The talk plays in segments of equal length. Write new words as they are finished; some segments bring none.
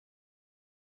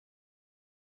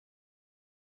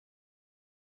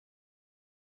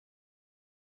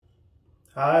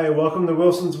Hi, welcome to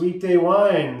Wilson's Weekday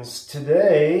Wines.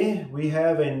 Today we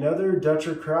have another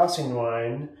Dutcher Crossing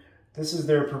wine. This is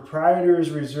their Proprietors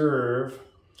Reserve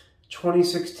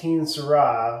 2016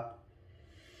 Syrah.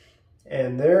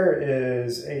 And there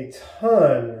is a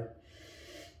ton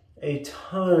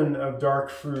of dark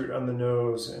fruit on the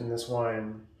nose in this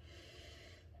wine.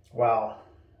 Wow.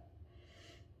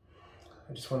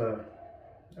 I just want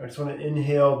to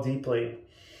inhale deeply.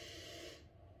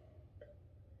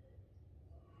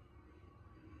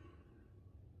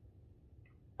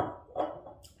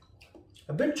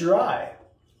 A bit dry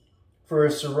for a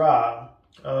Syrah.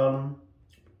 I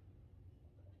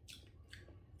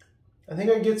think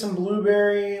I get some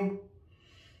blueberry.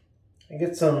 I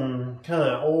get some kind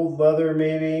of old leather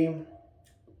maybe.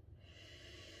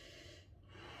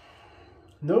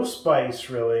 No spice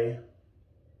really.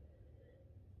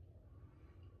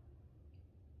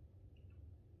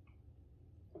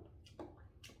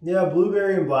 Yeah,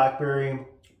 blueberry and blackberry.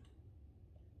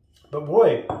 But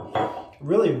boy,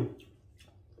 really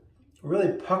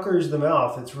puckers the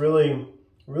mouth. It's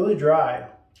really dry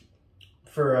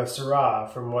for a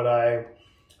Syrah from what I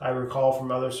recall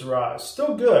from other Syrahs.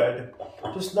 Still good,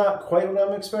 just not quite what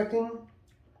I'm expecting.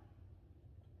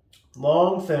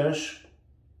 Long finish.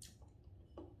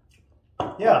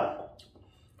 Yeah,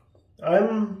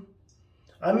 I'm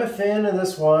a fan of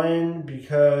this wine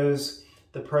because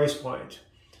the price point.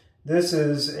 This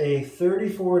is a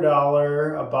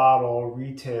 $34 a bottle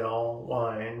retail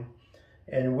wine.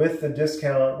 And with the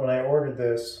discount, when I ordered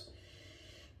this,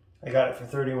 I got it for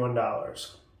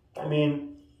 $31. I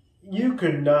mean, you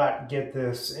could not get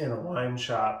this in a wine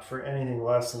shop for anything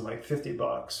less than like 50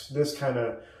 bucks. This kind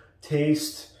of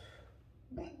taste,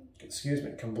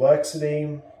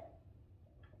 complexity,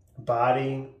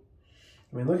 body.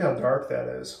 I mean, look how dark that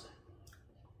is.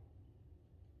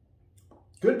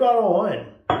 Good bottle of wine.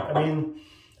 I mean,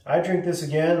 I'd drink this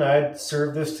again. I'd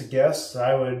serve this to guests.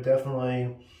 I would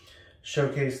definitely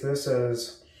showcase this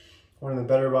as one of the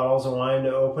better bottles of wine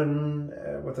to open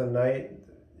with a night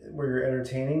where you're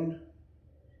entertaining.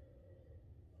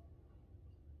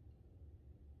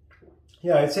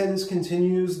 Yeah, I'd say this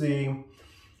continues the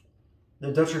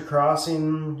Dutcher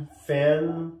Crossing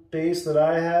fan base that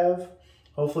I have.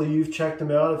 Hopefully you've checked them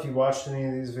out if you watched any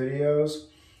of these videos.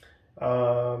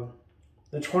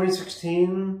 The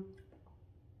 2016,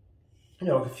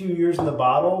 a few years in the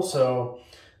bottle, so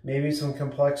maybe some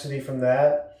complexity from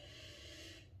that.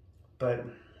 But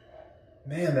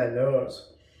man, that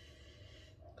nose,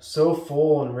 so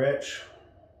full and rich.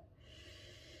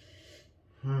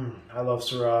 I love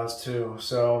Syrahs too.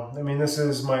 So, I mean, this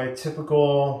is my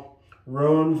typical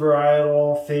Rhone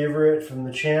varietal favorite from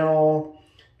the channel.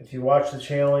 If you watch the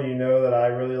channel, you know that I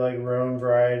really like Rhone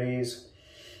varieties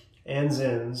and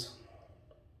Zins.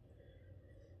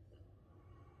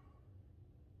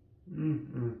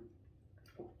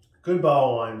 Good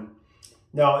bottle of wine.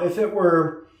 Now, if it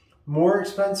were more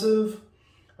expensive,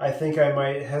 I think I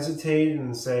might hesitate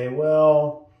and say,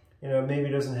 well, maybe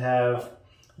it doesn't have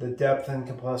the depth and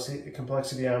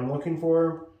complexity I'm looking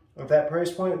for at that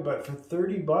price point. But for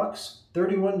 30 bucks,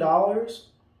 $31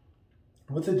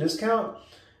 with a discount,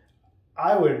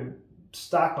 I would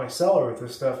stock my cellar with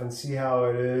this stuff and see how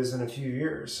it is in a few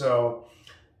years. So,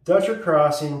 Dutcher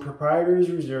Crossing Proprietors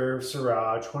Reserve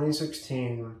Syrah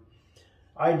 2016.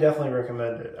 I definitely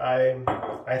recommend it.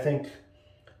 I think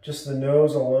just the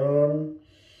nose alone,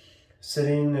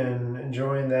 sitting and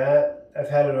enjoying that. I've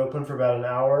had it open for about an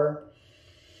hour.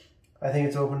 I think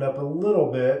it's opened up a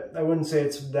little bit. I wouldn't say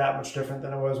it's that much different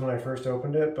than it was when I first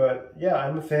opened it, but yeah,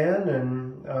 I'm a fan,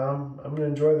 and I'm going to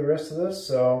enjoy the rest of this.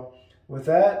 So with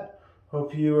that,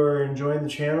 hope you are enjoying the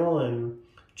channel and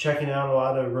checking out a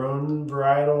lot of Rhone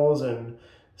varietals and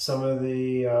some of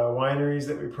the wineries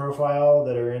that we profile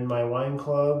that are in my wine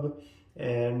club,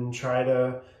 and try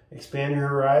to expand your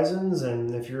horizons.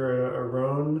 And if you're a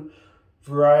Rhone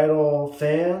varietal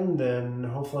fan, then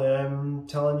hopefully I'm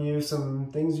telling you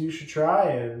some things you should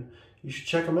try and you should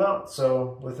check them out.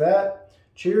 So with that,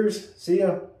 cheers, see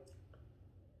ya.